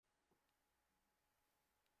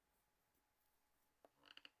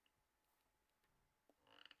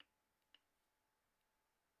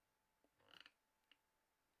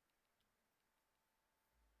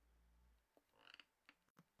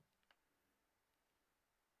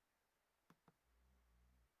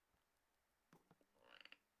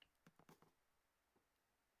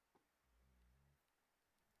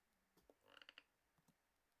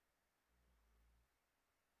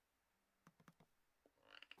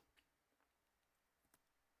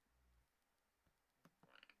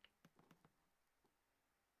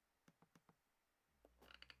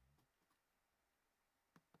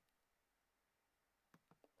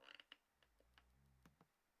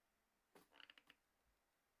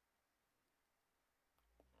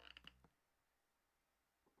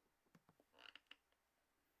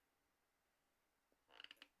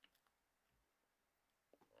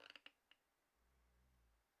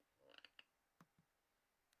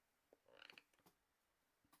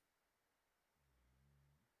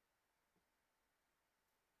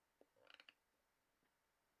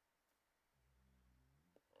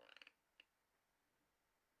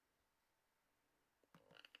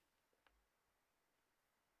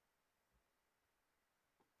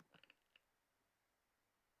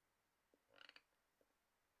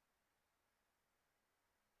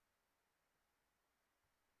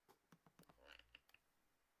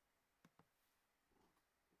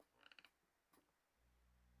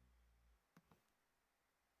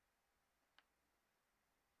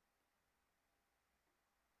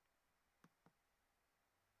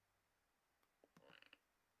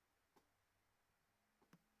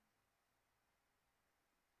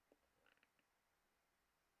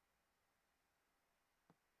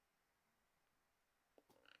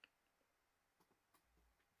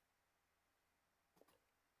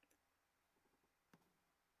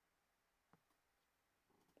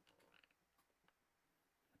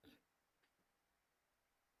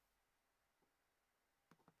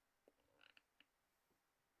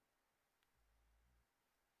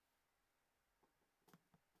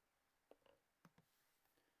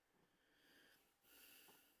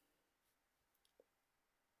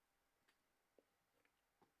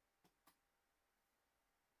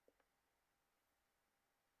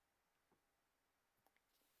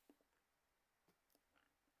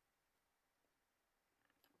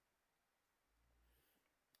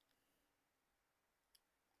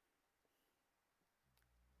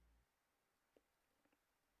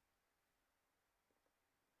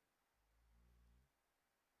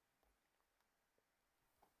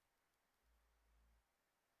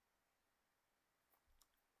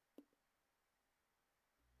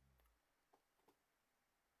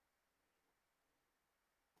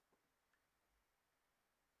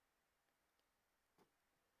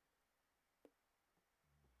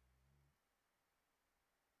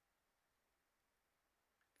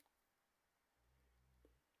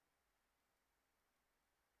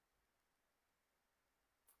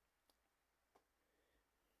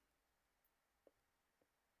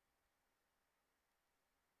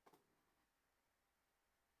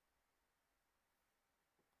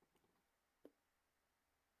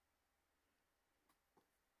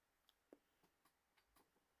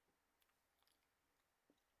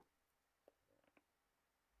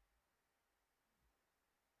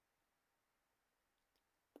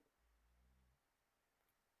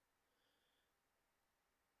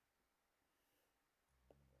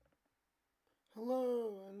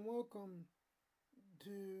Hello and welcome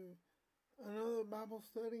to another Bible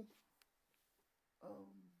study.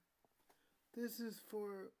 This is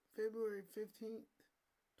for February 15th,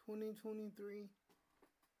 2023.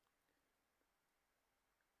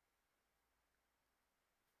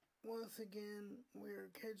 Once again, we're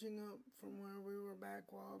catching up from where we were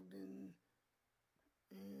backlogged in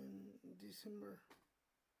December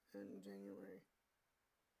and January.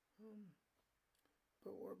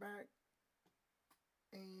 But we're back,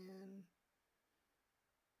 and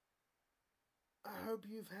I hope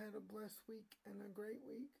you've had a blessed week and a great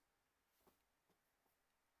week.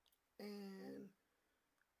 And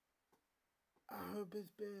I hope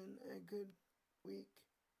it's been a good week.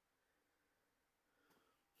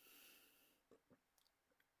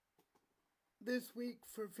 This week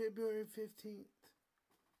for February 15th,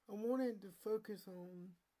 I wanted to focus on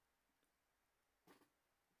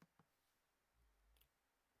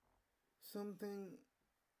something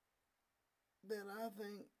that I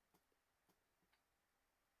think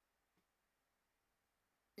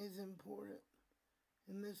is important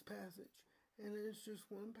in this passage. And it's just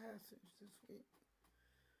one passage this week.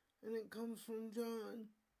 And it comes from John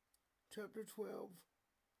chapter 12,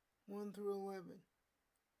 1 through 11.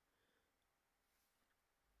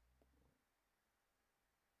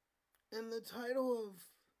 And the title of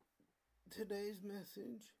today's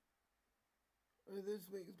message, or this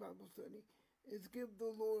week's Bible study, is Give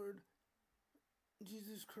the Lord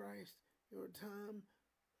Jesus Christ your time,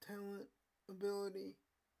 talent, ability,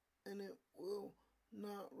 and it will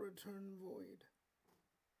not return void.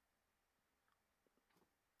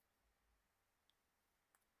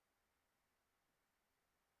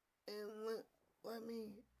 And let me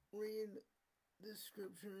read this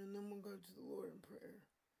scripture and then we'll go to the Lord in prayer.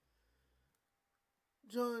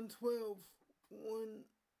 John 12, 1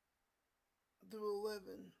 through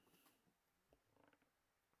 11.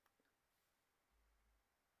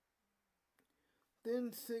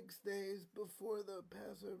 Then 6 days before the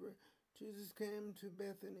Passover, Jesus came to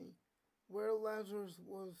Bethany, where Lazarus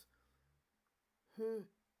was, who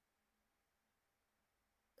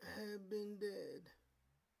had been dead.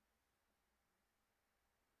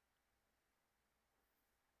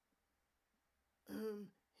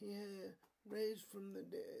 Whom he had raised from the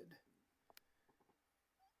dead.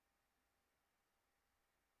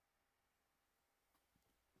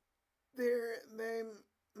 There they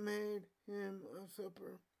made him a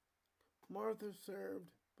supper. Martha served,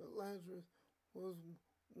 but Lazarus was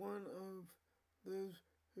one of those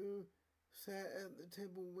who sat at the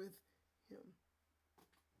table with him.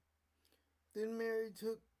 Then Mary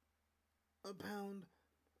took a pound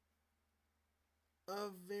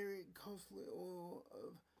of very costly oil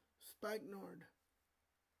of spikenard,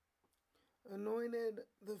 anointed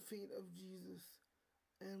the feet of Jesus,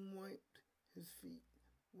 and wiped his feet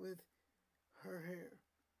with her hair.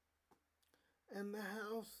 And the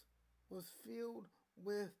house was filled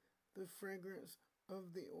with the fragrance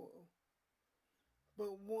of the oil.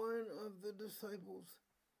 But one of the disciples,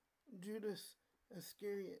 Judas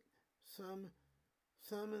Iscariot,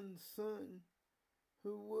 Simon's son,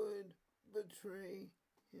 who would betray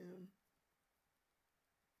him,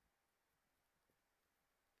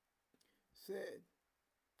 said,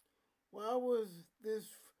 "Why was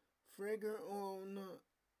this fragrant oil not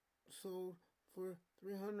sold for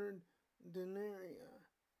 300 denarii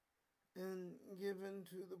and given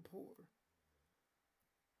to the poor?"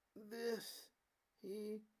 This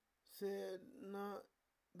he said not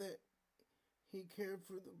that he cared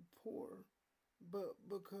for the poor, but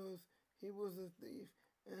because he was a thief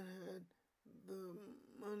and had the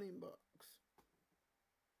money box,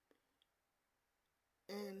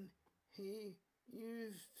 and he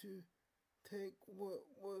used to take what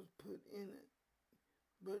was put in it.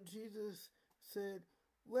 But Jesus said,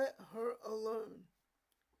 "Let her alone.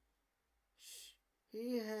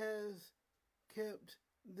 He has kept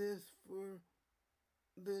this for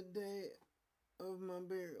the day of my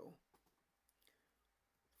burial.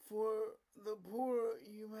 For the poor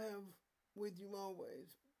you have with you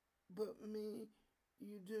always, but me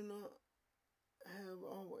you do not have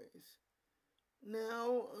always."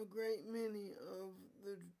 Now a great many of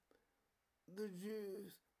the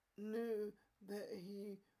Jews knew that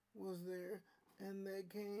he was there, and they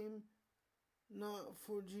came not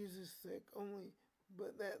for Jesus' sake only,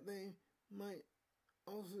 but that they might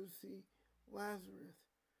also see Lazarus,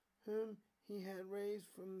 whom he had raised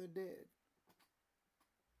from the dead.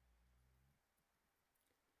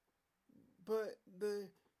 But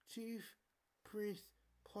the chief priests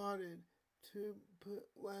plotted to put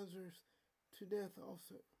Lazarus to death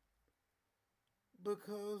also,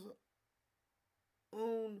 because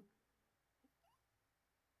on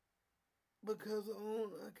because on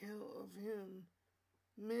account of him,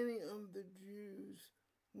 many of the Jews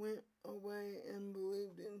went away and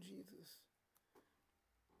believed in Jesus.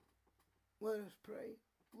 Let us pray.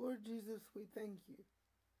 Lord Jesus, we thank you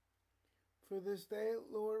for this day.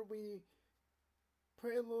 Lord, we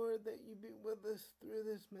pray, Lord, that you be with us through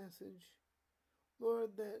this message.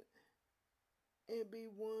 Lord, that it be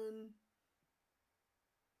one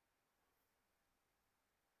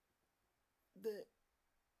that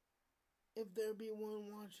if there be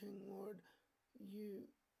one watching, Lord, you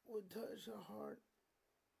would touch a heart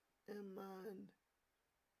and mind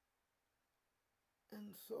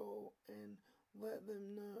and soul, and let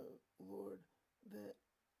them know, Lord, that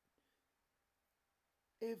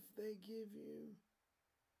if they give you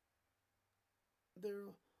their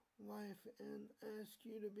life and ask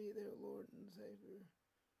you to be their Lord and Savior,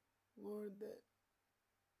 Lord,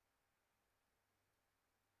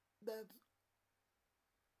 that's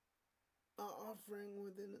an offering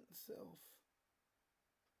within itself.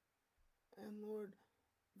 And Lord,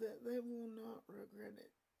 that they will not regret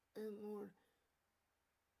it. And Lord,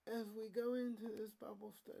 as we go into this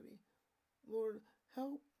Bible study, Lord,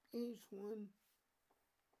 help each one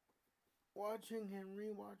watching and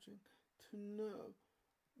rewatching to know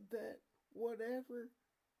that whatever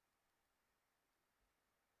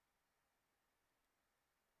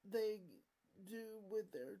they do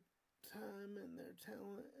with their time and their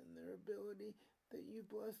talent and their ability that you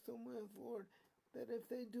bless them with, Lord, that if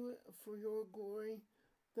they do it for your glory,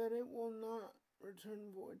 that it will not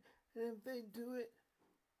return void. And if they do it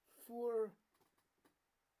for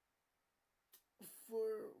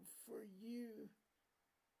you,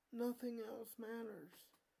 nothing else matters.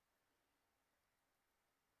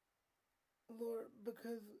 Lord,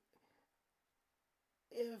 because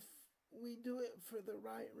if we do it for the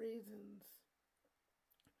right reasons,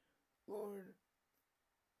 Lord,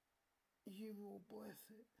 you will bless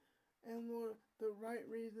it. And Lord, the right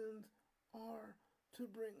reasons are to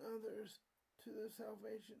bring others to the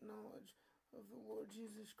salvation knowledge of the Lord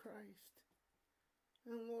Jesus Christ.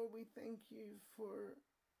 And Lord, we thank you for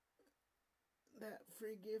that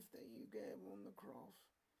free gift that you gave on the cross.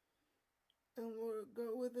 And Lord,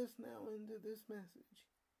 go with us now into this message.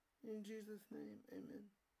 In Jesus' name, amen.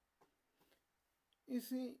 You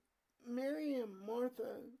see, Mary and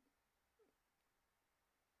Martha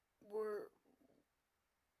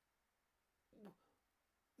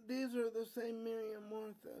these are the same Mary and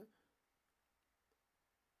Martha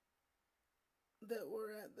that were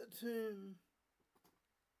at the tomb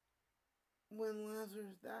when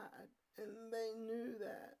Lazarus died, and they knew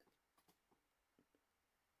that.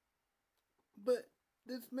 But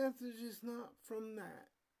this message is not from that.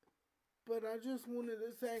 But I just wanted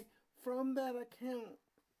to say, from that account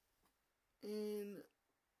in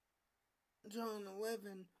John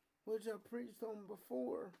 11, which I preached on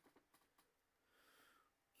before,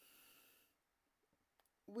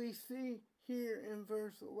 we see here in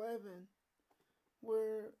verse 11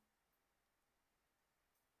 where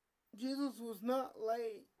Jesus was not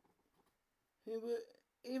late.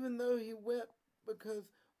 Even though he wept because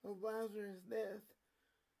of Lazarus' death,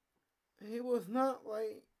 he was not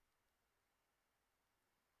late.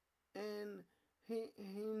 And he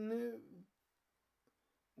knew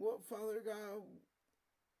what Father God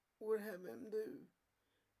would have him do.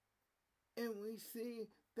 And we see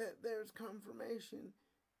that there's confirmation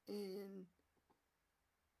in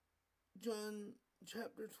John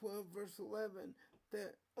chapter 12 verse 11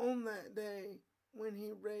 that on that day when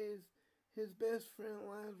he raised his best friend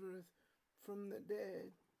Lazarus from the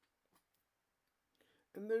dead.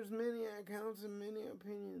 And there's many accounts and many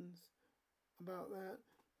opinions about that.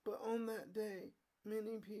 But on that day,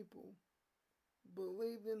 many people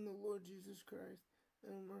believed in the Lord Jesus Christ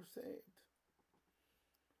and were saved.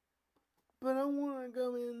 But I want to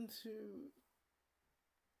go into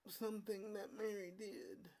something that Mary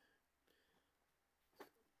did.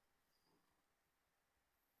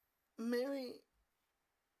 Mary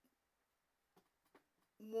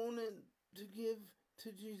wanted to give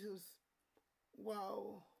to Jesus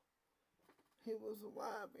while he was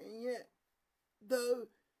alive, and yet, though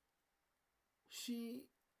she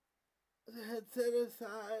had set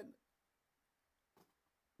aside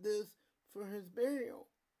this for his burial,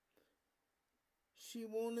 she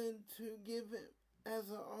wanted to give him as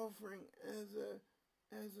an offering, as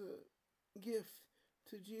a gift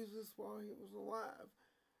to Jesus while he was alive.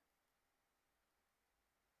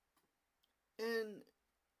 And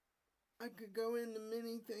I could go into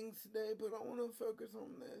many things today, but I want to focus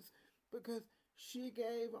on this because she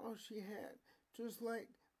gave all she had, just like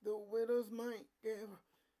the widow's mite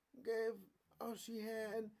gave all she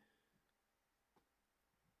had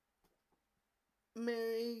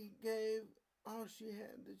Mary gave all she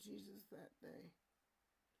had to Jesus that day.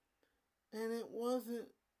 And it wasn't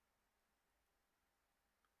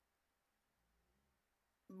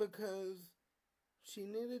because she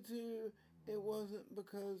needed to, it wasn't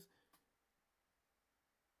because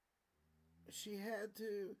she had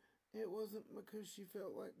to, it wasn't because she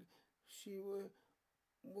felt like she was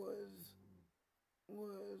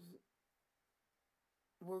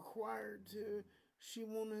required to. She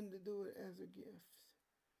wanted to do it as a gift.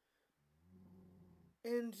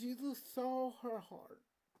 And Jesus saw her heart.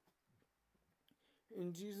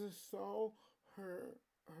 And Jesus saw her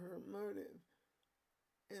motive.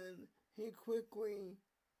 And he quickly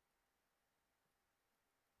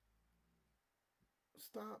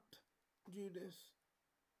stopped Judas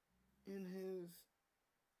in his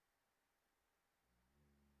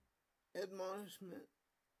admonishment.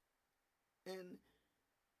 And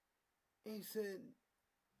he said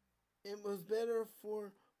it was better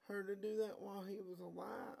for her to do that while he was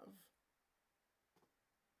alive.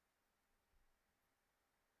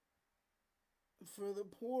 For the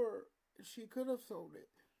poor, she could have sold it.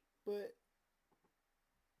 But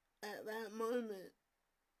at that moment,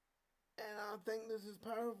 and I think this is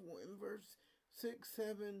powerful, in verse 6,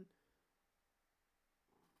 7,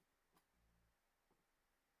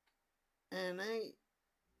 and 8,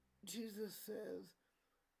 Jesus says,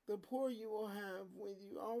 the poor you will have with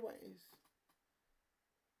you always.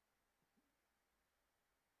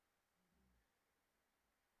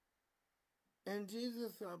 And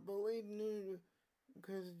Jesus, I believe, knew,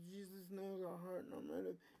 because Jesus knows our heart and our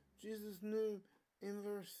motive. Jesus knew in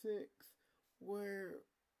verse 6 where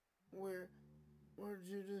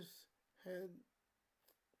Judas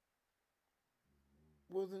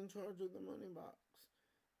was in charge of the money box.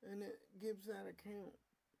 And it gives that account.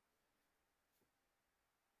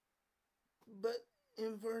 But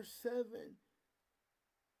in verse 7,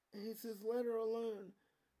 he says, let her alone.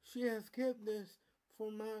 She has kept this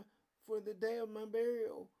for the day of my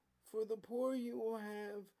burial. For the poor you will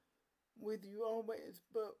have with you always,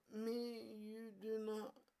 but me you do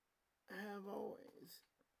not have always.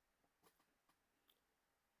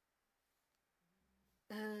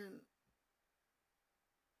 And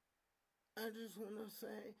I just want to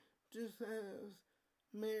say, just as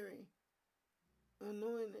Mary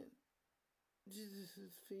anointed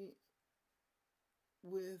Jesus' feet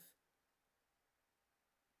with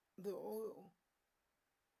the oil,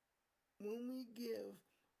 when we give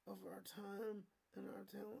of our time and our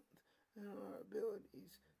talent and our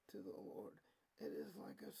abilities to the Lord, it is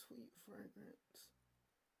like a sweet fragrance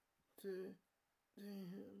to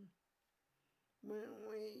Him. When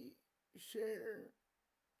we share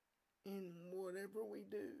in whatever we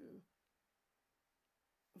do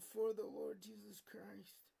for the Lord Jesus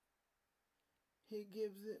Christ, He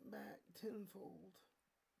gives it back tenfold.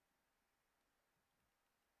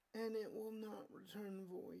 And it will not return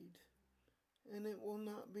void. And it will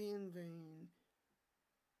not be in vain.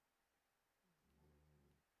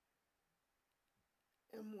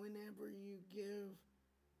 And whenever you give,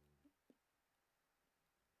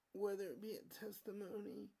 whether it be a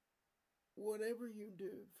testimony, whatever you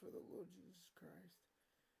do for the Lord Jesus Christ,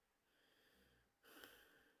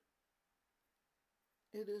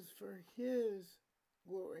 it is for His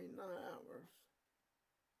glory, not ours.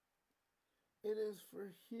 It is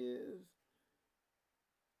for His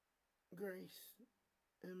grace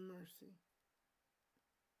and mercy.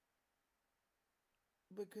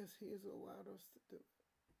 Because He has allowed us to do it.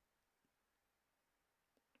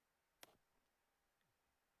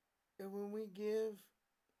 And when we give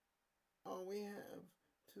all we have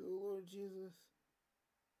to the Lord Jesus,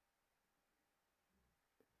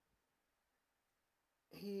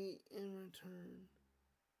 He in return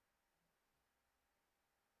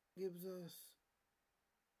gives us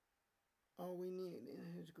all we need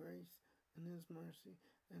in His grace and His mercy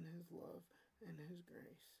and His love and His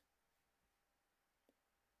grace.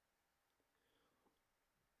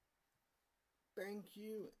 Thank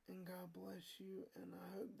you, and God bless you, and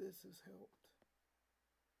I hope this has helped.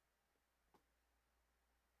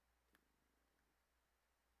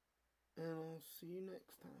 And I'll see you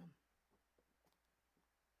next time.